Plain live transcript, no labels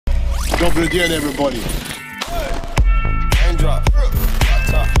Добрый день, everybody.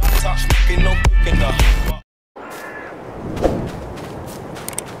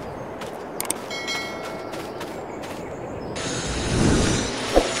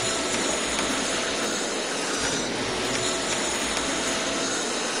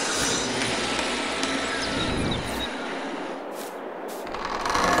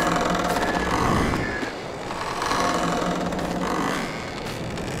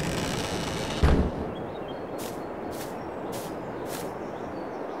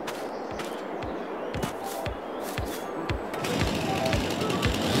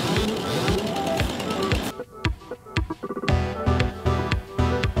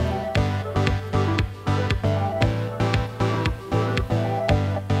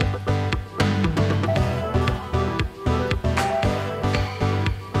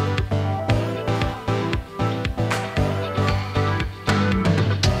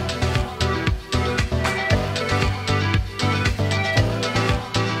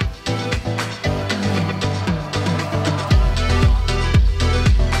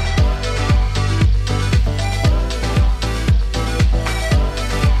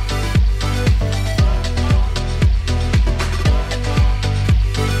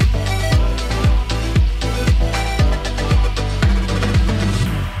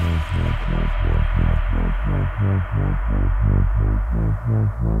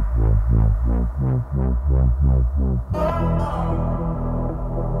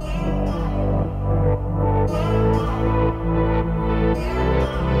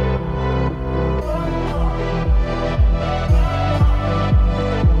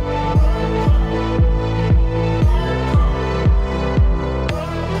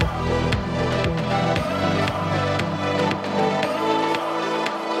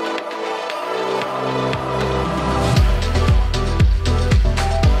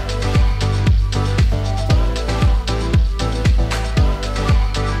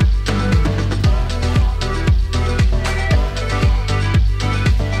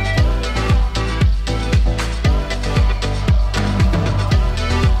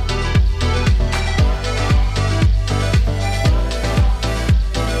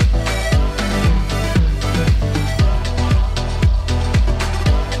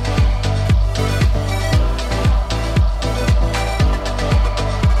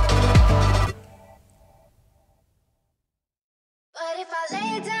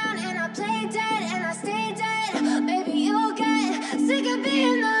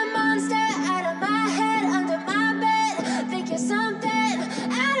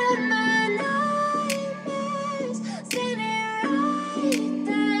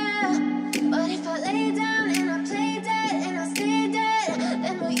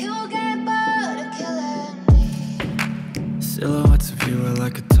 Silhouettes of you are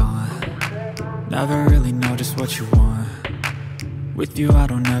like a taunt. Never really know just what you want. With you I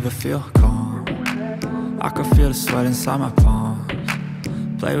don't ever feel calm. I can feel the sweat inside my palms.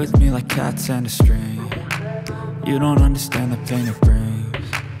 Play with me like cats and a string. You don't understand the pain it brings.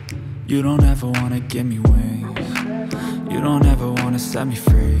 You don't ever wanna give me wings. You don't ever wanna set me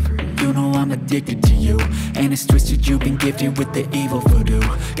free. You know I'm addicted to you, and it's twisted, you've been gifted with the evil voodoo.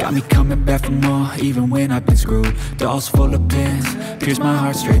 Got me coming back for more, even when I've been screwed. Dolls full of pins, pierce my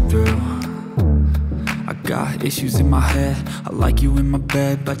heart straight through. I got issues in my head, I like you in my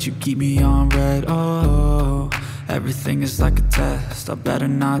bed, but you keep me on red. Oh, everything is like a test, I better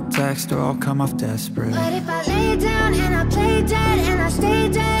not text or I'll come off desperate. But if I lay down and I play dead and I stay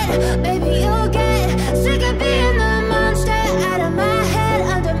dead, baby you'll get sick of being the monster out of my head,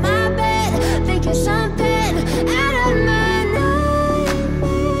 under my bed. Think you're something out of my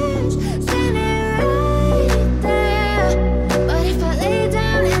nightmares, standing right there. But if I lay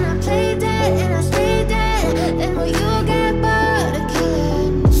down and I play dead and I stay dead, then will you get bored of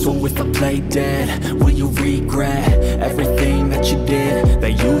killing? So if I play dead, will you regret everything that you did,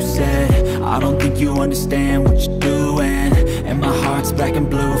 that you said? I don't think you understand what you're doing, and my heart's black and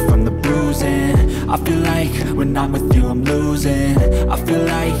blue from the bruising. I feel like when I'm with you I'm losing. I feel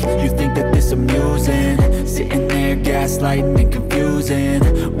like you think that this amusing, sitting there gaslighting and confusing.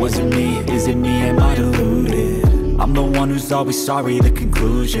 Was it me? Is it me? Am I deluded? I'm the one who's always sorry, the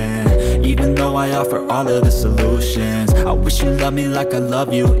conclusion. Even though I offer all of the solutions, I wish you loved me like I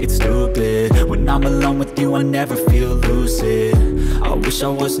love you, it's stupid. When I'm alone with you I never feel lucid. I wish I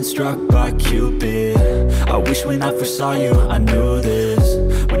wasn't struck by Cupid. I wish when I first saw you I knew this.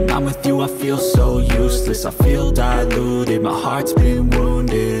 When I'm with you I feel so useless, I feel diluted, my heart's been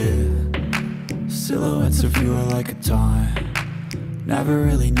wounded. Silhouettes of you are like a taunt. Never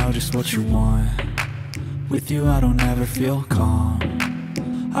really know just what you want. With you I don't ever feel calm.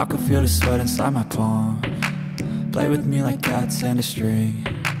 I can feel the sweat inside my palms. Play with me like cats and a string.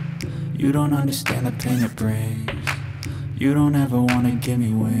 You don't understand the pain it brings. You don't ever wanna give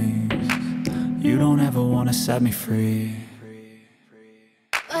me wings. You don't ever wanna set me free.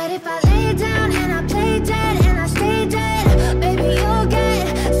 But if I